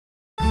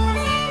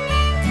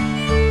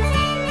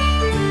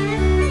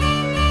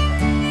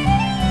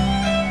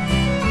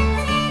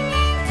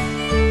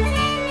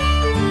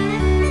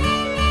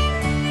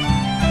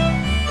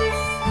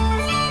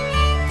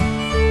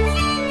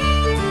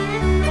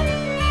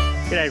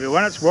G'day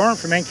everyone, it's Warren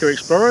from NQ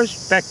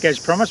Explorers, back as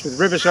promised with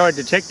Riverside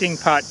detecting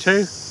part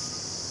 2.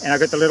 And I've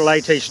got the little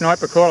AT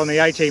sniper coil on the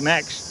AT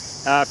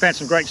Max. Found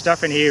some great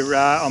stuff in here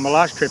on my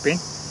last trip in.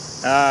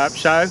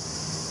 So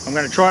I'm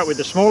going to try it with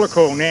the smaller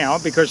coil now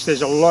because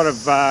there's a lot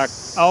of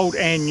old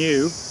and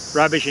new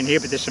rubbish in here,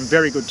 but there's some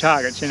very good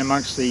targets in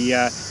amongst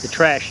the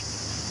trash.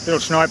 Little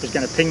sniper's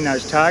going to ping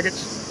those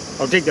targets.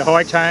 I'll dig the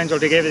high tones, I'll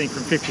dig everything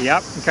from 50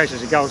 up in case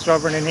there's a gold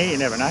sovereign in here, you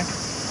never know.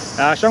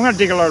 So I'm going to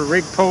dig a lot of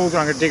rig pulls,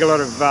 I'm going to dig a lot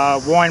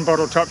of wine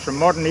bottle tops from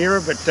modern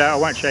era, but I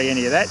won't show you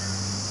any of that.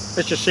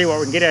 Let's just see what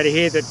we can get out of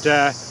here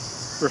that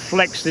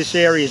reflects this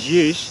area's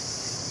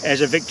use as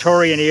a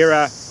Victorian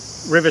era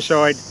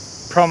Riverside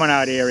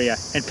promenade area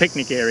and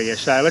picnic area.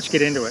 So let's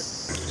get into it.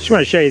 Just want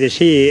to show you this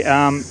here.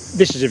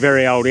 This is a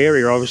very old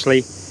area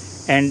obviously,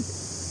 and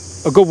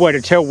a good way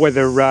to tell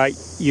whether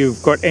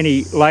you've got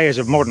any layers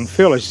of modern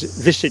fill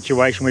is this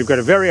situation. We've got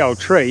a very old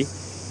tree,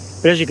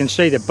 but as you can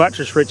see the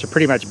buttress roots are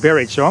pretty much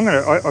buried, so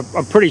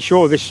I'm pretty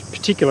sure this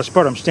particular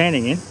spot I'm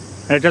standing in,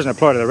 and it doesn't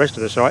apply to the rest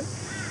of the site,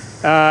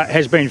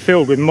 has been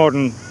filled with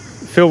modern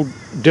filled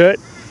dirt.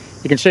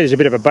 You can see there's a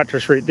bit of a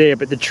buttress root there,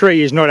 but the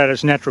tree is not at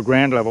its natural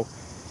ground level.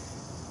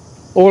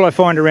 All I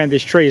find around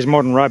this tree is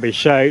modern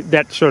rubbish, so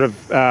that sort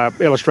of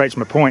illustrates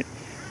my point.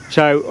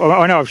 So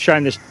I know I've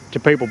shown this to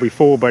people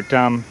before, but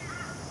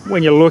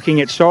when you're looking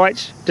at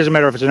sites, it doesn't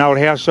matter if it's an old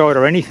house site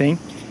or anything,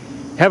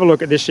 have a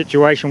look at this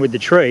situation with the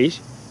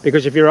trees,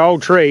 because if your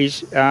old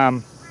trees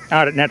aren't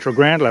at natural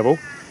ground level,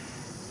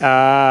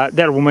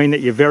 that will mean that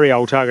your very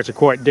old targets are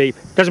quite deep.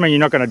 Doesn't mean you're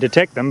not going to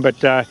detect them, but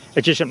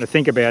it's just something to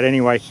think about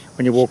anyway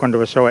when you walk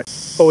onto a site.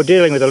 Well, we're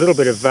dealing with a little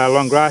bit of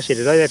long grass here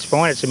today. That's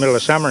fine. It's the middle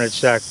of summer and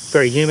it's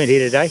very humid here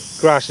today.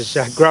 Grass is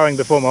growing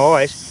before my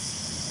eyes.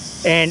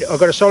 And I've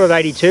got a solid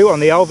 82 on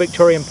the old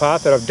Victorian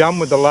path that I've done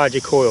with the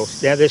larger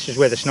coils. Now this is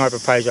where the sniper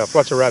pays off.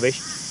 Lots of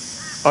rubbish.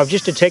 I've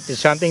just detected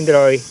something that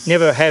I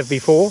never have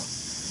before,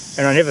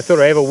 and I never thought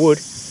I ever would.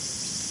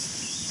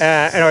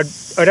 And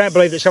I don't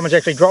believe that someone's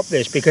actually dropped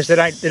this, because they're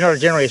not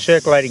generally a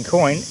circulating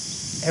coin.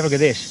 Have a look at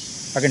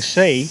this. I can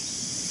see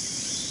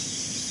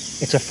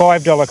it's a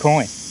 $5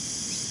 coin.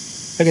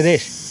 Look at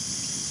this.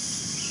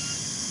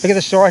 Look at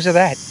the size of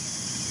that.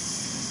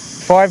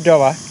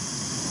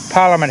 $5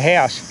 Parliament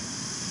House.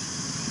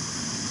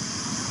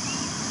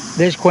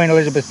 There's Queen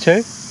Elizabeth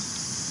II.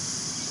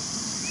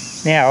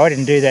 Now, I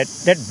didn't do that.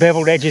 That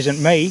beveled edge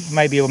isn't me,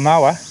 maybe a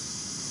mower.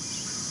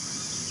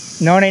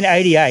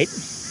 1988.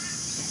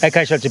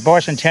 Okay, so it's a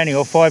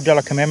bicentennial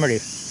 $5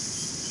 commemorative.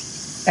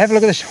 Have a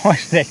look at the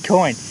size of that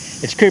coin.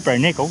 It's Cooper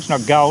nickel, it's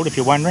not gold if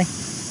you're wondering.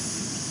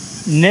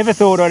 Never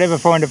thought I'd ever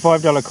find a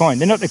 $5 coin.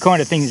 They're not the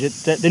kind of things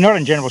that they're not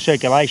in general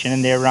circulation,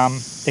 and they're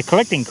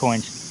collecting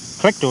coins,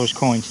 collector's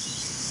coins.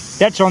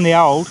 That's on the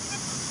old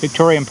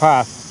Victorian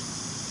path.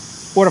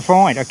 What a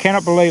find, I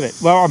cannot believe it.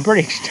 Well, I'm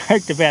pretty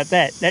stoked about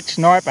that. That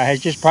sniper has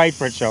just paid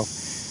for itself.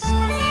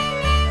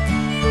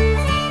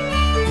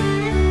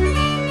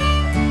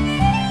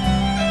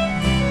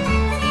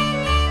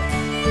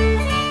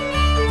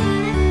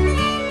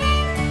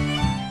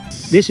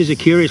 This is a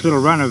curious little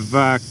run of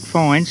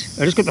finds.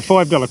 I just got the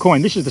 $5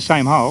 coin. This is the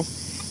same hole.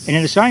 And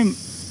in the same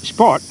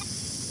spot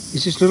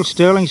is this little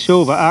sterling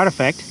silver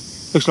artefact.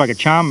 Looks like a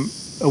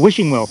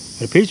wishing well.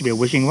 It appears to be a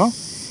wishing well.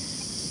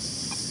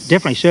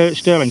 Definitely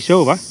sterling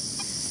silver.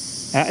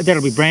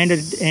 That'll be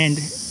branded and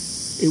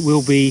it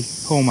will be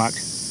hallmarked.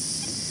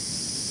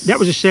 That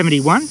was a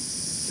 71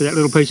 for that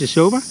little piece of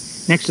silver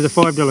next to the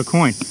 $5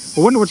 coin. I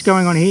wonder what's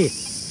going on here.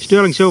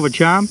 Sterling silver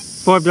charm,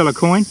 $5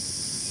 coin,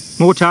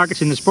 more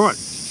targets in the spot.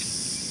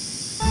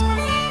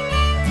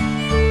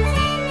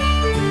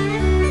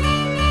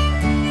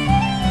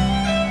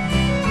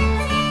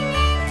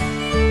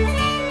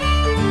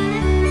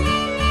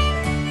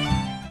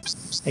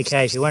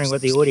 Okay, if you're wondering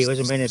what the audio is,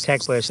 I'm being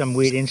attacked by some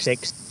weird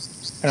insect. I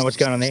don't know what's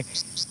going on there.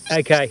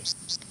 Okay,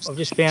 I've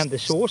just found the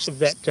source of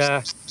that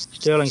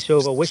sterling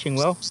silver wishing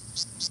well.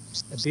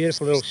 A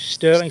beautiful little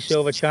sterling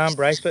silver charm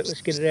bracelet.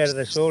 Let's get it out of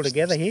the soil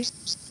together here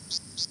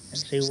and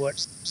see what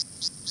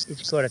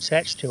it's got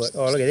attached to it.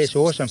 Oh, look at this,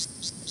 awesome.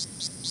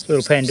 It's a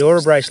little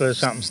Pandora bracelet or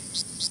something.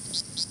 It's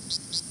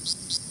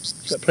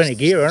got plenty of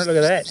gear on it, look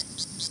at that.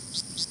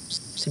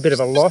 It's a bit of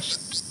a loss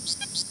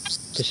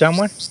to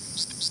someone.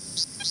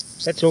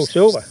 That's all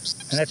silver,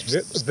 and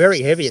that's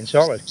very heavy and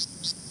solid.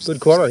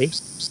 Good quality.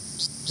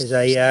 There's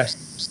a,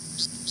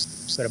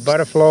 we've got a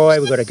butterfly,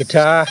 we've got a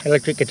guitar,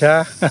 electric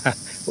guitar.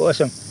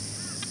 Awesome.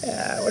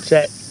 What's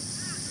that?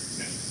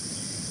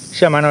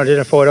 Some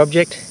unidentified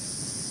object.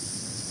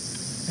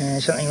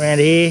 Something around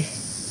here.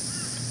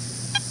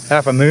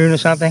 Half a moon or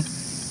something.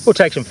 We'll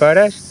take some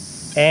photos,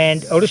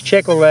 and I'll just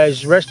check all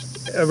those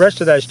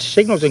rest of those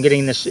signals I'm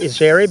getting in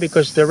this area,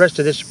 because the rest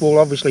of this will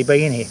obviously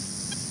be in here.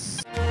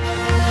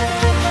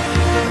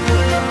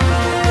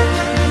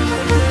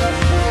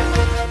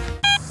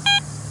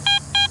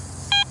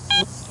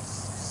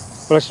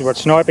 Well, this is what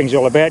sniping's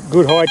all about.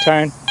 Good high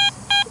tone,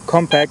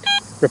 compact,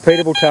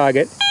 repeatable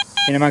target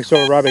in amongst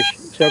all the rubbish.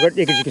 So I've got,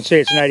 as you can see,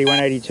 it's an 81,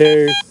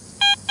 82.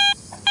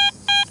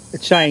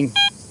 It's saying,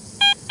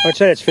 I'd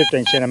say it's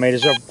 15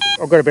 centimetres.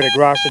 I've got a bit of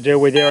grass to deal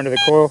with there under the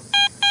coil.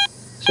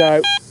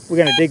 So we're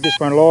going to dig this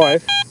one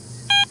live.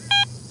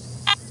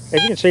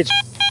 As you can see, it's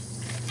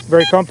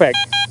very compact.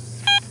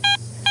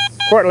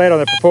 Quite loud on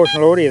the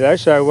proportional audio though,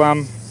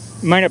 so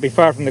may not be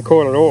far from the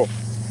coil at all.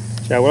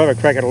 So we'll have a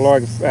crack at a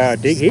live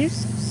dig here.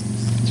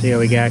 See how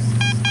we go.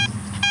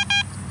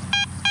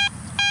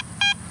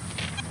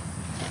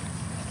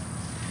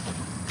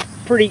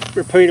 Pretty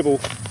repeatable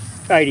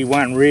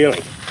 81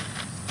 really.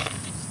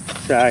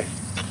 So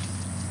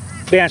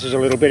bounces a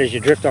little bit as you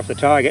drift off the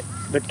target,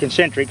 but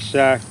concentrics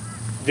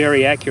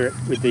very accurate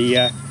with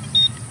the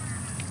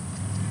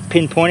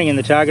pinpointing in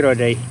the target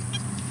ID.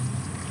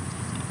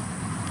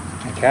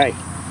 Okay,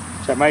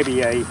 so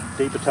maybe a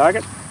deeper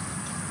target.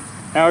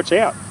 Now it's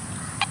out.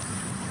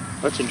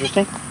 That's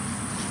interesting.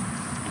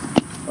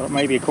 Well, it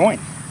may be a coin.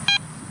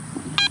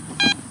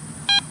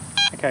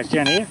 Okay, it's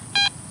down here.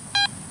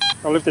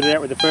 I lifted it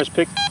out with the first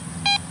pick.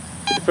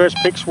 With the first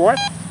pick swipe.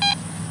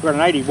 We've got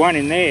an 81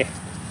 in there.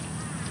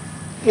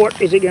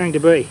 What is it going to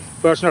be?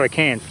 Well, it's not a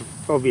can,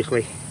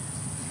 obviously.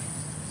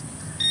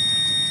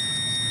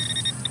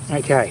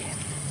 Okay.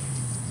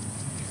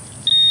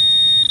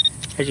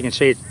 As you can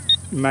see,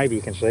 maybe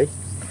you can see,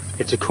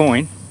 it's a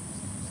coin.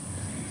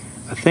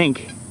 I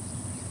think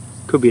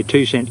could be a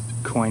 2-cent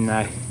coin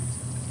though.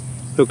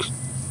 Looks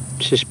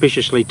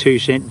suspiciously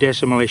 2-cent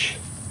decimal-ish.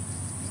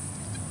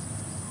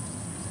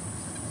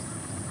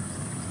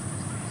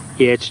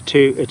 Yeah, it's a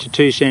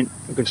 2-cent.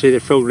 You can see the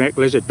frilled neck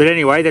lizard. But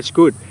anyway, that's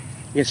good.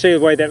 You can see the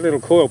way that little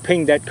coil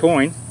pinged that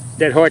coin,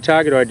 that high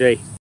target ID.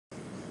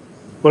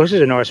 Well, this is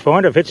a nice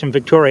find. I've hit some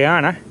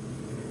Victoriana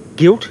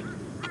gilt.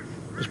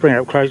 Let's bring it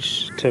up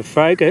close to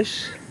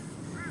focus.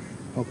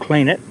 I'll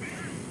clean it.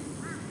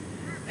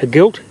 A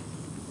gilt,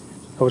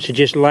 I would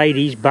suggest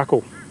ladies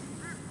buckle.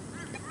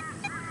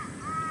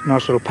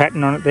 Nice little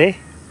pattern on it there,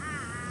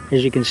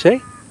 as you can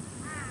see.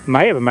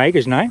 May have a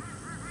maker's name.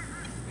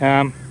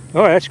 Oh,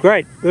 that's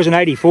great. It was an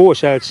 84,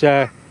 so it's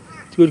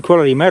good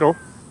quality metal.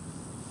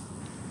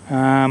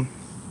 I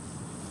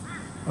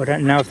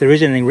don't know if there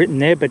is anything written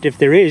there, but if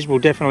there is, we'll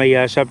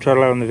definitely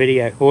subtitle it on the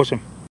video.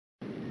 Awesome.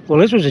 Well,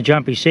 this was a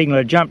jumpy signal.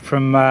 It jumped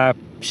from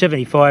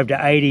 75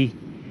 to 80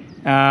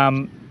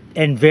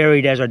 and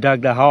varied as I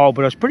dug the hole,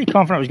 but I was pretty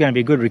confident it was going to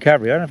be a good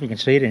recovery. I don't know if you can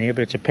see it in here,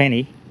 but it's a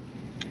penny.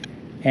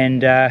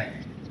 And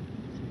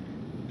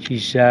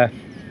she's, oh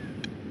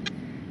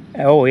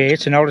yeah,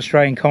 it's an old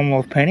Australian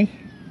Commonwealth penny.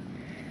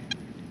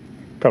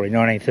 Probably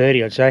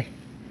 1930, I'd say.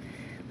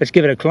 Let's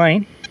give it a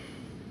clean.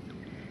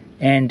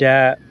 And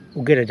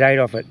we'll get a date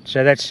off it.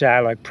 So that's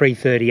like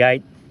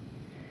pre-38,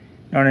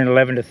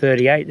 1911 to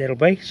 38 that'll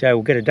be. So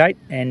we'll get a date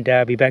and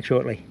be back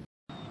shortly.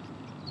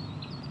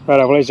 Right,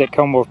 well, there's that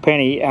Commonwealth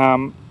penny.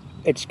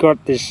 It's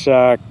got this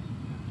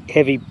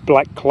heavy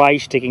black clay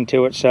sticking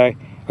to it, so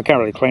I can't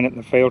really clean it in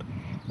the field.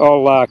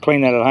 I'll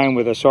clean that at home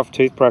with a soft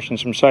toothbrush and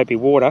some soapy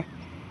water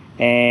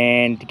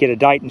and get a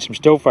date and some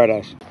still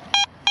photos.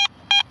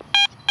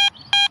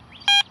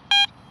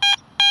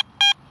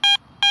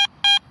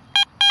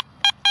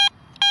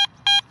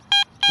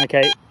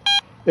 Okay,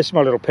 this is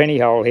my little penny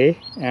hole here.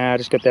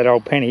 Just got that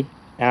old penny.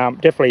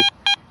 Definitely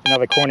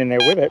another coin in there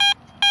with it.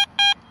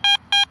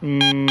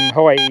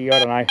 High, I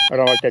don't know. I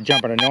don't like that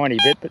jumping a 90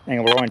 bit, but hang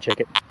on, we'll iron check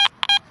it.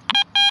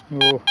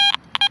 Oh,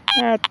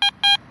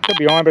 could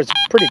be iron, but it's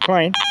pretty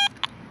clean.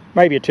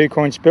 Maybe a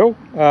 2-coin spill.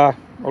 I'll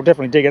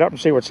definitely dig it up and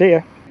see what's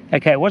here.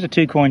 Okay, it was a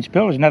 2-coin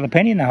spill. There's another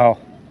penny in the hole.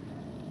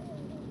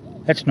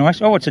 That's nice.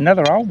 Oh, it's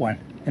another old one.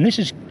 And this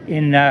is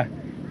in,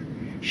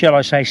 shall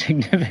I say,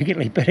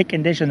 significantly better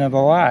condition than the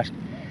last.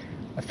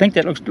 I think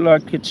that looks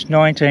like it's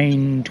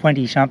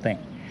 1920 something.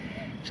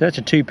 So that's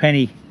a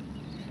 2-penny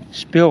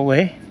spill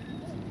there.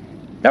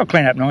 That'll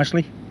clean up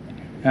nicely.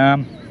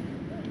 There's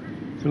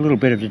a little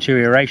bit of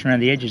deterioration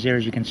around the edges there,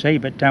 as you can see,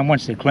 but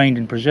once they're cleaned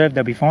and preserved,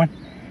 they'll be fine.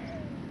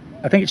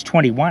 I think it's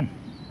 21.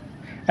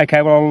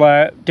 Okay, well,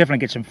 I'll definitely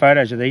get some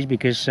photos of these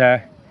because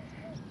I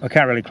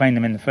can't really clean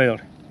them in the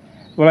field.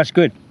 Well, that's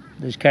good.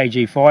 There's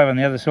KG5 on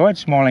the other side,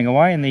 smiling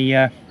away in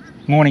the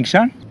morning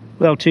sun.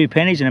 Well, 2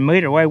 pennies and a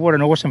metre away. What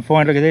an awesome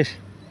find. Look at this.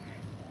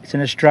 It's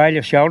an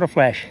Australia shoulder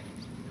flash.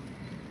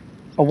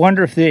 I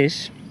wonder if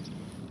this,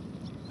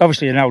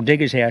 obviously an old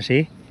digger's house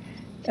here,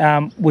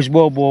 was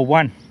World War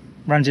I.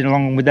 Runs in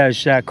along with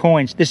those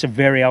coins. This is a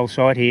very old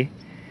site here.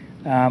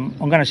 I'm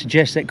going to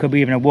suggest that could be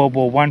even a World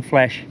War I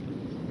flash.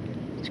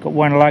 It's got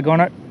one lug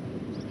on it.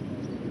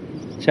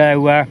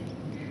 So a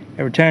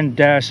returned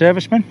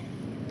serviceman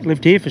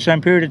lived here for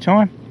some period of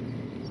time.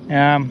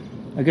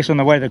 I guess on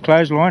the way to the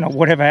clothesline or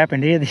whatever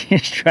happened here, the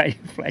Australian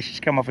flash has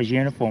come off his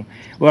uniform.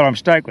 Well, I'm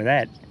stoked with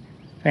that.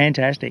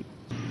 Fantastic.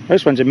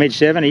 This one's a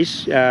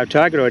mid-70s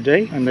target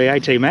ID on the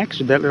AT Max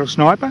with that little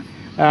sniper.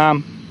 It's out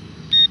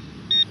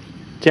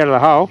of the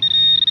hole.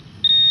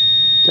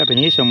 It's up in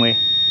here somewhere.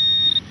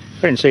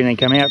 I didn't see anything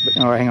come out, but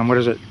oh, hang on, what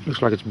is it?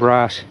 Looks like it's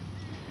brass.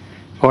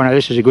 Oh no,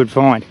 this is a good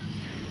find.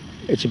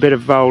 It's a bit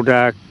of old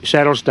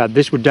saddle stud.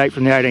 This would date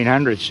from the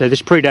 1800s, so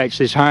this predates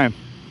this home.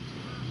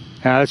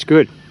 That's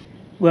good.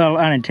 Well,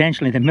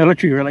 unintentionally, the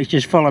military release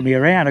just followed me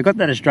around. I got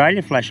that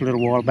Australia flash a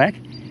little while back,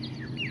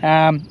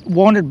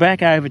 Wandered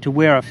back over to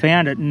where I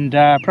found it, and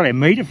probably a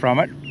metre from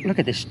it. Look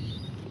at this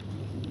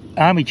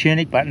army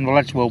tunic button. Well,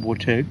 that's World War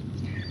II,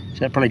 so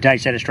that probably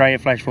dates that Australia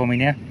flash for me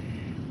now.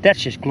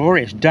 That's just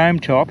glorious. Dome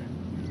top,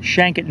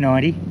 shank at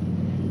 90,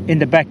 in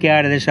the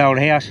backyard of this old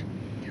house,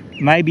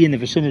 maybe in the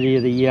vicinity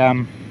of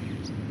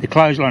the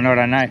clothesline, I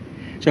don't know.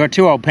 So I got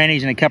 2 old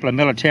pennies and a couple of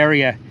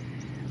Militaria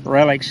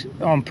relics.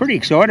 I'm pretty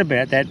excited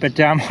about that, but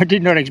I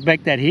did not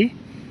expect that here.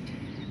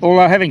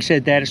 Although, having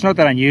said that, it's not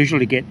that unusual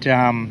to get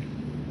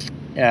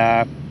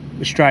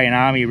Australian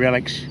Army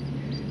relics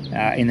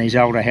in these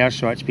older house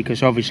sites,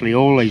 because obviously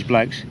all these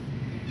blokes,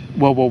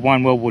 World War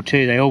I, World War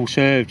II, they all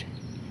served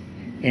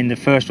in the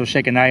 1st or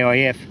 2nd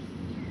AIF.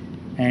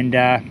 And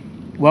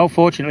well,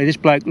 fortunately, this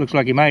bloke looks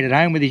like he made it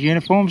home with his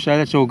uniform, so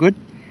that's all good.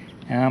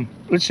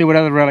 Let's see what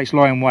other relics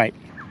lie in wait.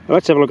 Well,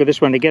 let's have a look at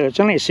this one together. It's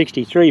only a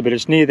 63, but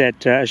it's near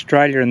that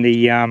Australia and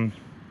the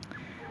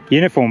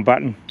uniform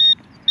button.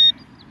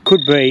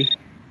 Could be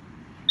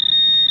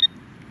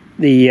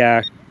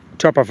the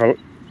top of a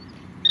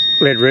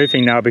lead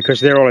roofing nail, because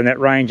they're all in that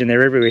range and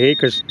they're everywhere here,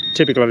 because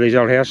typical of these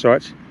old house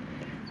sites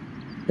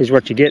is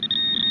what you get,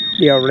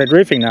 the old lead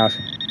roofing nails.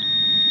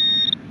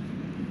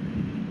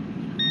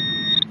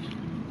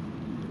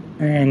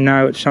 And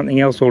no, it's something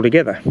else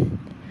altogether.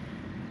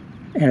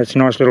 And it's a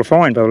nice little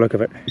find by the look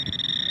of it.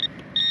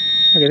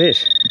 Look at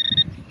this.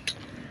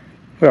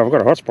 Well, I've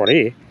got a hot spot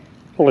here.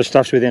 All this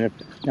stuff's within a,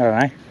 I don't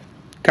know,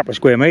 couple of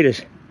square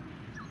metres.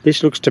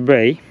 This looks to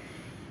be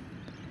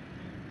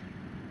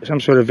some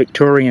sort of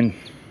Victorian.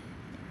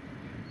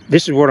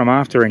 This is what I'm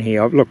after in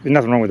here. Look, there's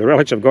nothing wrong with the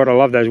relics I've got. I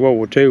love those World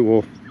War II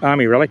or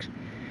Army relics.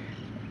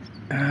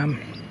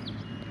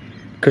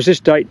 Because this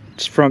site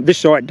dates from the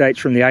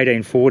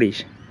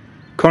 1840s.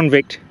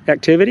 Convict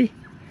activity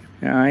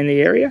in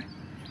the area.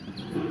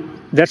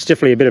 That's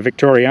definitely a bit of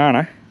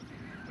Victoriana.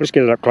 Let's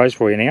get it up close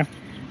for you now.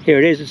 Here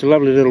it is. It's a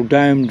lovely little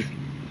domed,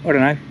 I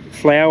don't know,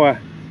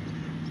 flower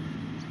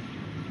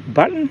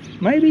button,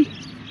 maybe?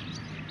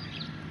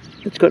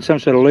 It's got some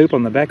sort of loop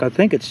on the back. I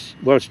think it's,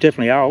 well, it's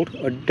definitely old.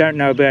 I don't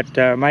know about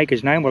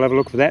maker's name. We'll have a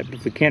look for that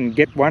if we can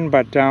get one,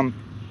 but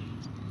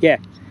yeah.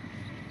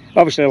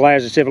 Obviously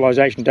layers of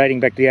civilization dating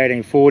back to the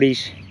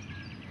 1840s.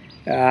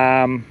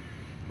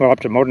 Well, up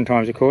to modern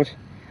times, of course.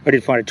 I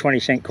did find a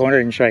 20-cent coin. I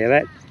didn't show you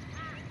that.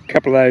 A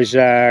couple of those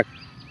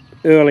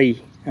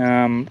early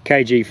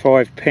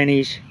KG5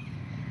 pennies.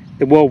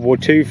 The World War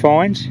II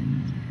finds.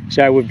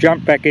 So we've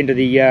jumped back into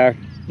the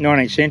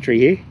 19th century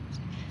here.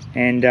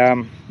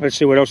 And let's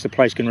see what else the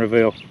place can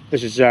reveal.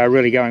 This is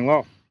really going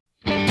well.